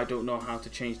 I don't know how to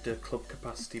change the club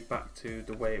capacity back to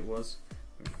the way it was.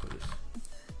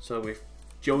 So if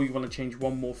Joe, you want to change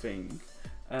one more thing,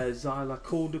 Zyla,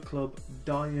 call the club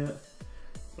Diet.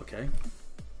 Okay.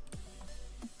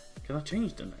 Can I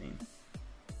change the name?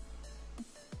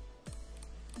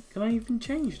 Can I even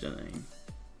change the name?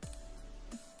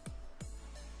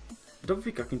 I don't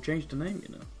think I can change the name, you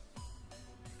know.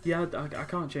 Yeah, I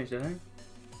can't change the name.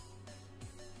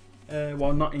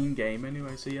 Well, not in game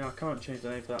anyway. So yeah, I can't change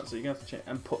the name for that. So you're gonna have to change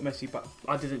and put Messi back.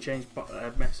 I didn't change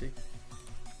Messi.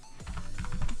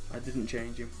 I didn't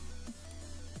change him.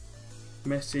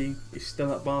 Messi is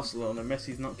still at Barcelona.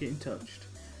 Messi's not getting touched.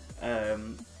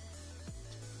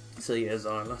 So yeah,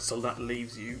 Zyla. So that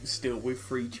leaves you still with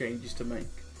 3 changes to make.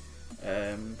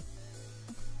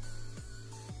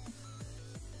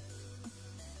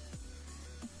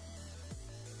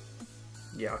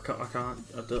 Yeah, I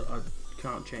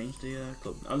can't change the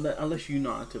club unless you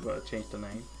know how to change the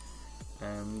name.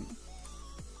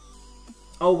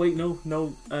 Oh wait,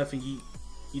 no, I think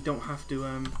you don't have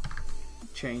to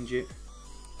change it.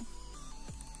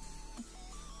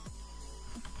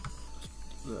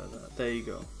 There you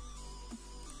go.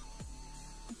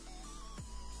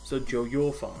 So Joe,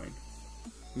 you're fine.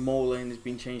 Moor Lane has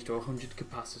been changed to 100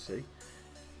 capacity.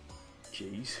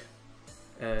 Jeez.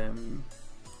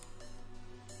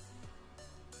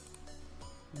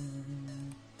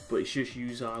 But it's just you,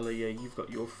 Zyla. Yeah, you've got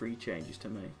your 3 changes to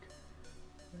make.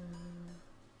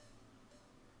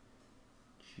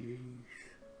 Jeez.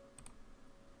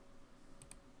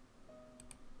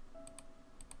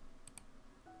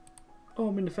 Oh,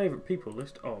 I'm in the favourite people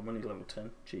list. Oh, I'm only level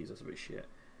 10. Jeez, that's a bit shit.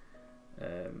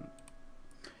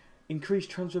 Increase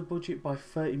transfer budget by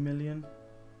 30 million.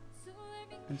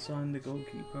 And sign the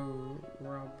goalkeeper,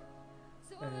 Rob.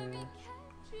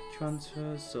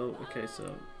 Transfers. So, okay,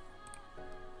 so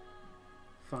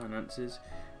finances.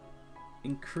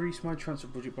 Increase my transfer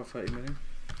budget by 30 million.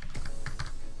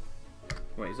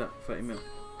 Wait, is that 30 million?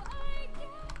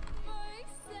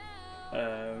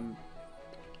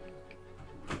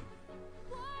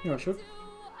 Yeah, I should.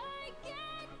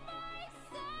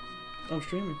 I'm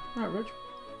streaming. Right, Reg.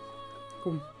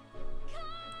 Come.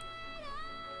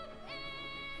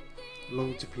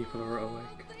 Loads of people are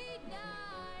awake.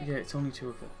 Yeah, it's only 2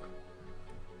 o'clock.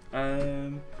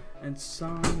 And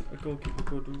sign a goalkeeper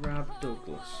called Rab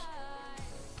Douglas.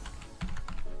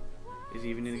 Is he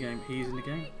even in the game? He's in the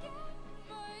game.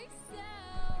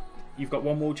 You've got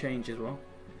 1 more change as well.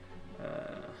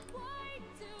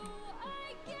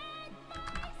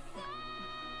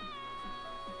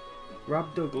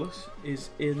 Rab Douglas is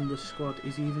in the squad.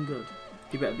 Is he even good?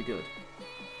 He better be good.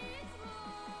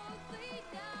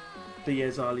 But yeah,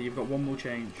 Zyla, you've got 1 more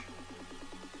change.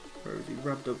 Where is he?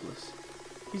 Rab Douglas.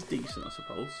 He's decent, I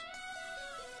suppose.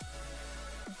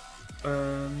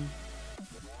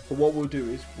 But what we'll do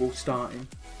is we'll start him.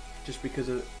 Just because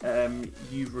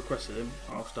you've requested him,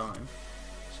 I'll start him.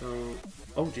 So,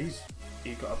 oh jeez,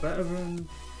 he got a better.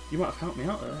 You might have helped me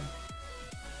out there.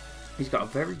 He's got a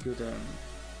very good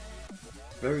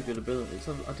abilities.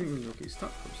 I didn't really look at his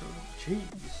stats, so jeez.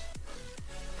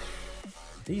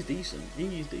 He's decent.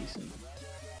 He's decent.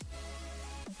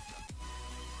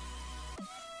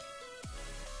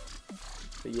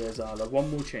 But yeah, Zyla, 1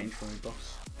 more change for me,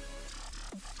 boss.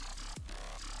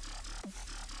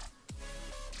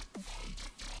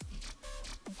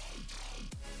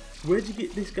 Where'd you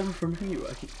get this guy from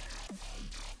anyway?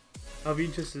 I'd be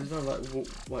interested to know,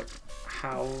 like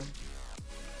how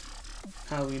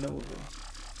we know of him.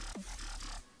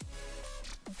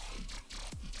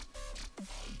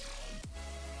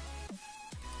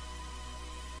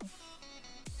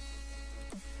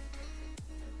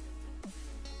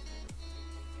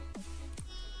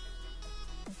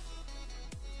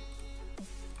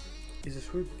 He's a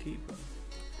sweeper keeper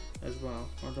as well.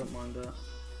 I don't mind that.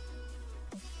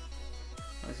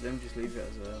 Actually, let me just leave it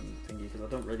as a thingy because I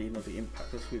don't really know the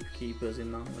impact of sweeper keepers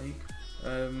in that league.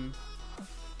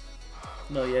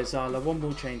 No, yeah, Zyla, 1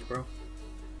 more change, bro.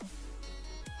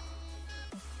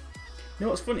 You know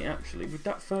what's funny actually? With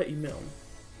that 30 mil,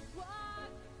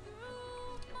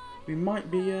 we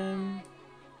might be on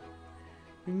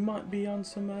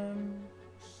some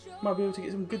might be able to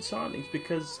get some good signings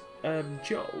because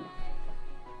Joe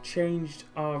changed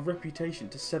our reputation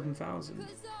to 7,000.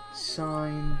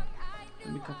 Sign.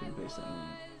 Let me copy and paste that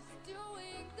in.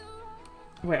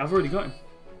 Wait, I've already got him.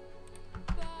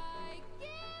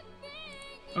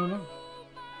 Oh no.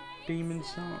 Demon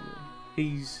Sally.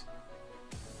 He's.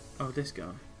 Oh, this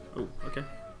guy. Oh, okay.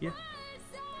 Yeah.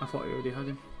 I thought I already had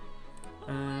him.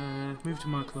 Move to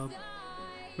my club.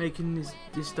 Making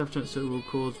this stuff suitable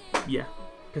cause. Yeah.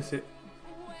 That's it.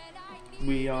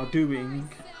 We are doing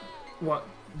what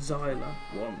Zyla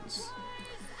wants.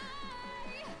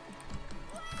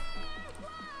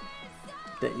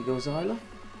 There you go, Zyla.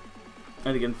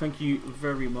 And again, thank you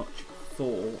very much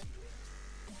for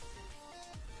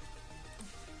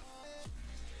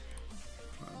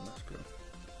let's go.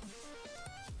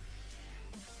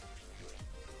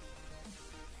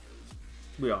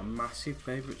 We are massive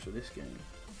favourites for this game.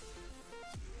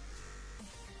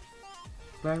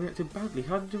 They reacted badly.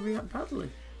 How did they react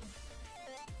badly?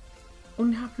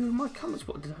 Unhappy with my comments.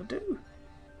 What did I do?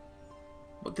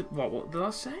 What did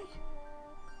I say?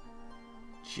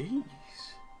 Jeez.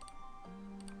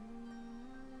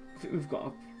 I think we've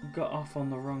got off on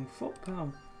the wrong foot,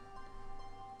 pal.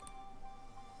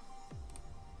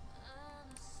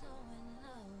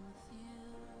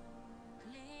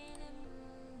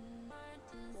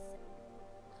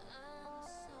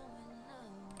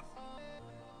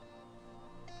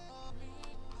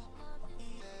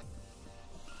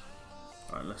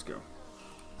 let's go.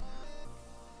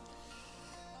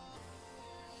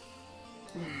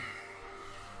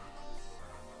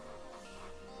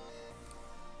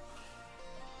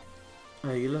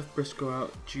 You left Briscoe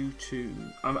out due to...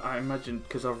 I imagine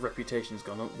because our reputation's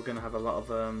gone up, we're going to have a lot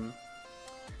of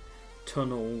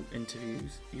tunnel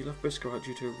interviews. You left Briscoe out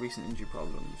due to recent injury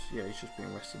problems. Yeah, he's just been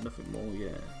arrested, nothing more.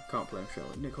 Yeah, can't blame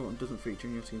Charlotte. Nick Horton doesn't feature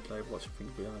in your team play. What's the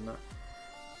things behind that?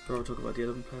 We'll talk about the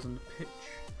 11 players on the pitch.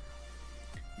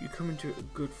 You come into a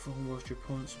good form whilst your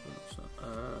opponent's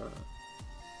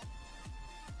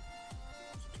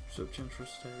sub chance for a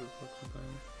stay with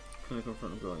clinical in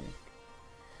front of goal.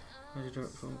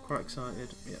 I'm quite excited.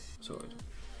 Yeah, sorted.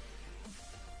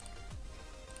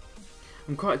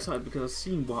 I'm quite excited because I've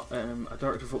seen what a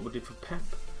director of football did for Pep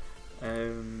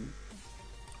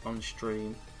on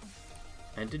stream,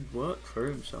 and it did work for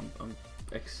him. So I'm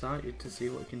excited to see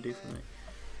what he can do for me.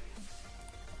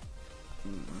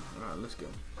 Right, let's go.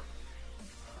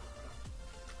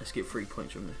 Let's get 3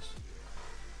 points from this.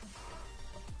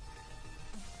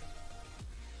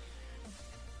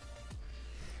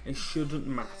 It shouldn't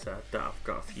matter that I've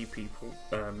got a few people,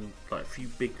 like a few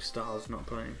big stars not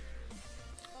playing.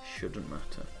 Shouldn't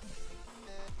matter.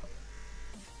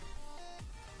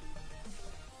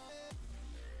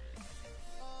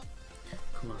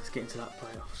 Come on, let's get into that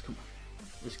playoffs. Come on,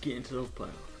 let's get into those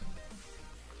playoffs.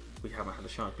 We haven't had a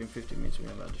shot. It's been 50 minutes. We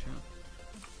haven't had a shot.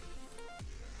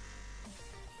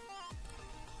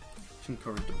 Let's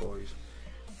encourage the boys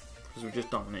because we're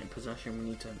just dominating possession. We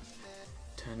need to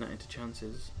turn that into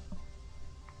chances.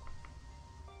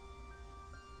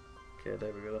 Okay,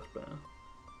 there we go, that's better.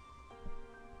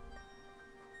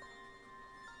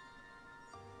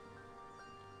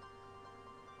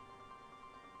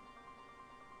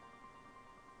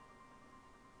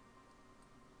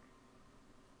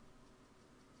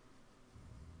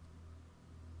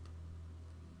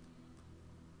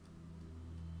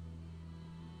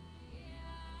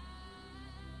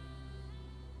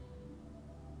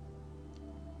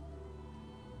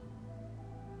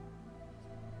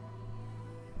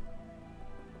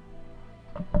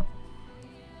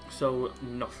 So,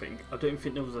 nothing. I don't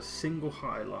think there was a single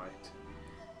highlight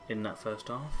in that first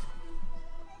half.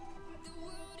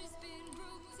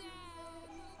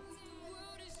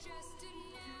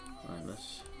 Right,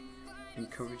 let's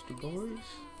encourage the boys.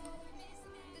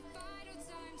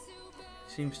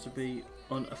 Seems to be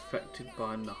unaffected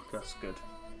by knock, that's good.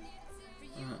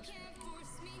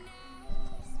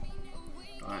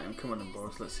 Alright, I'm coming on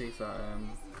boys, let's see if that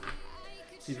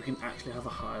see if we can actually have a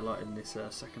highlight in this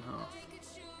second half.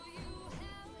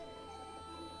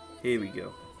 Here we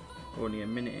go. Only a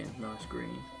minute in. Nice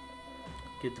green.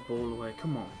 Get the ball away.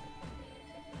 Come on.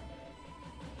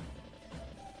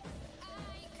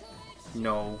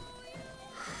 No.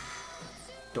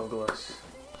 Douglas.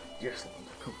 Yes, Lord.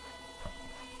 Come on.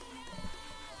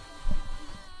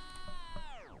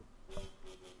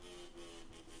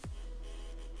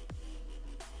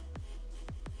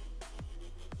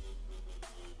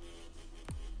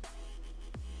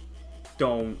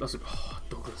 Don't. That's a... Oh,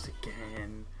 Douglas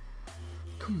again.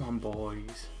 Come on,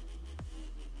 boys.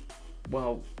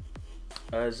 Well,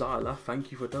 Zyla,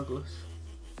 thank you for Douglas.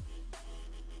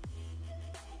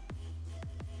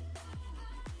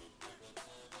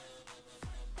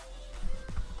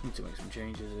 Need to make some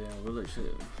changes there. We'll literally...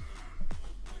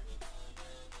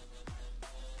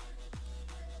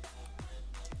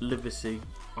 Livesey,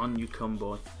 on you come,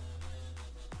 boy.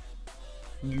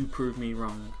 You proved me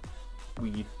wrong.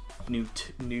 We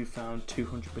newfound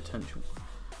 200 potential.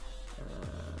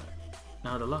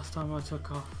 Now the last time I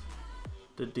took off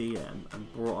the DM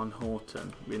and brought on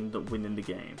Horton, we ended up winning the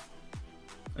game,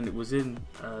 and it was in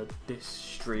this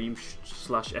stream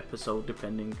 / episode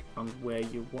depending on where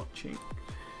you're watching.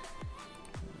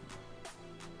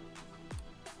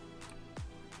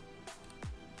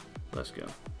 Let's go.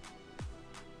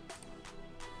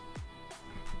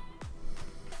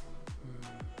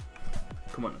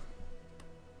 Come on.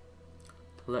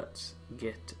 Let's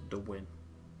get the win.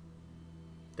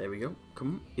 There we go.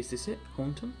 Come on. Is this it?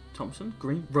 Horton? Thompson?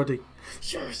 Green? Ruddy.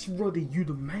 Yes, Ruddy, you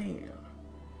the man.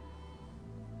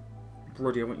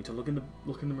 Ruddy, I want you to look in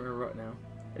the mirror right now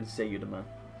and say you're the man.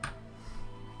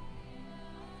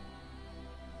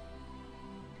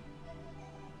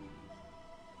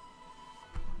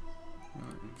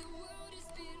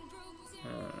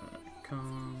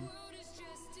 Calm.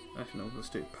 Actually, no, let's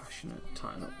do it passionate.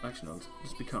 Tighten up. Actually, no,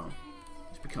 let's be calm.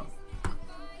 Let's be calm.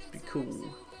 Let's be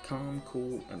cool. Calm,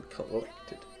 cool, and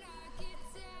collected.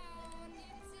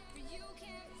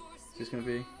 Is this going to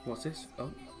be... What's this?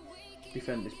 Oh.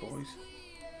 Defend this, boys.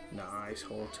 Nice,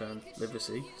 Horton.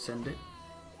 Livesey. Send it.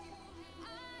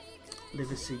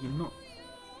 Livesey, you're not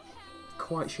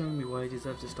quite showing me where you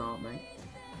deserve to start, mate.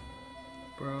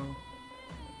 Bro.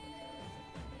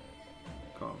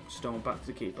 Come on, Stone, back to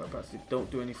the keeper. Don't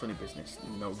do any funny business.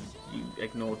 No, you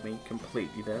ignored me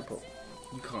completely there, but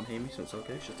you can't hear me, so it's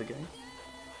okay. It's just a game.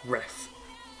 Ref.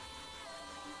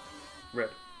 Red.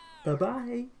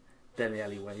 Bye-bye. Deli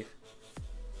Alley wave.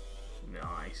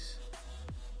 Nice.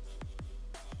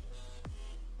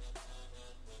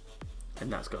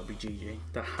 And that's got to be GG.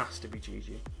 That has to be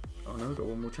GG. Oh no, got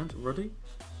one more chance. Ruddy?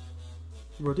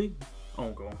 Ruddy?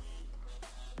 Oh, go on.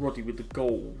 Ruddy with the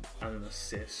goal and an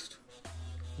assist.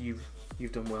 You've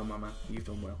done well, my man. You've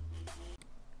done well.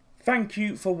 Thank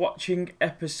you for watching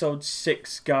episode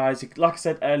 6, guys. Like I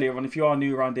said earlier on, if you are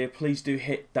new around here, please do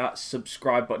hit that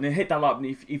subscribe button and hit that like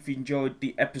button if you enjoyed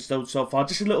the episode so far.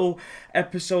 Just a little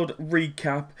episode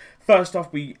recap. First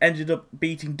off, we ended up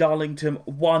beating Darlington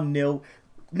 1-0.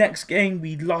 Next game,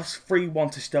 we lost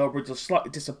 3-1 to Stalbridge. I was slightly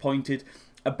disappointed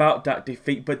about that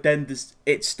defeat, but then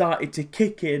it started to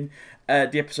kick in.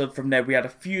 The episode from there, we had a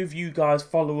few of you guys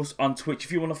follow us on Twitch.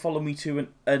 If you want to follow me too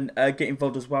and get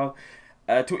involved as well,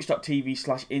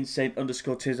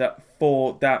 twitch.tv/insane_tizzer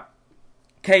for that.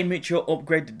 K Mitchell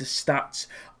upgraded the stats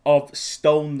of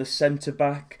Stone, the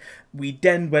centre-back. We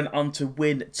then went on to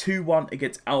win 2-1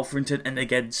 against Alfrington, and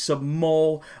again, some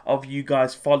more of you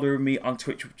guys following me on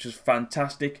Twitch, which was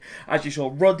fantastic. As you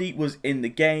saw, Ruddy was in the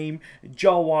game.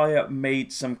 Joe Wire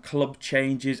made some club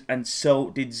changes, and so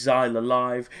did Zyla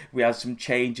Live. We had some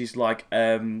changes like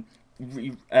reducing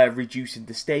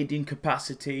the stadium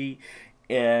capacity,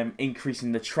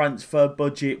 increasing the transfer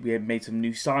budget. We had made some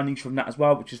new signings from that as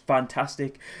well, which is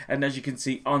fantastic. And as you can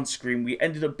see on screen, we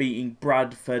ended up beating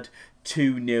Bradford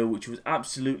 2-0, which was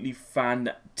absolutely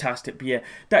fantastic. But yeah,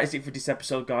 that is it for this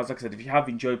episode, guys. Like I said, if you have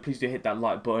enjoyed, please do hit that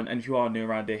like button, and if you are new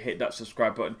around here, hit that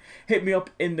subscribe button. Hit me up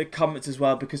in the comments as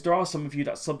well, because there are some of you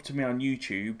that sub to me on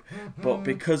YouTube, but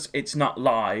because it's not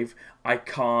live, I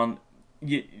can't.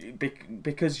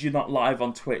 Because you're not live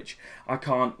on Twitch, I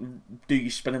can't do you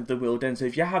spinning the wheel then. So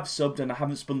if you have subbed and I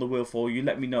haven't spun the wheel for you,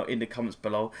 let me know in the comments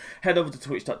below. Head over to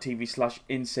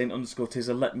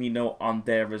twitch.tv/insane_tizzer. Let me know on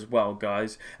there as well,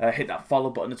 guys. Hit that follow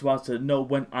button as well to know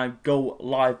when I go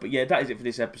live. But yeah, that is it for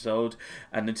this episode,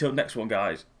 and until next one,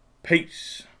 guys,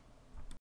 peace.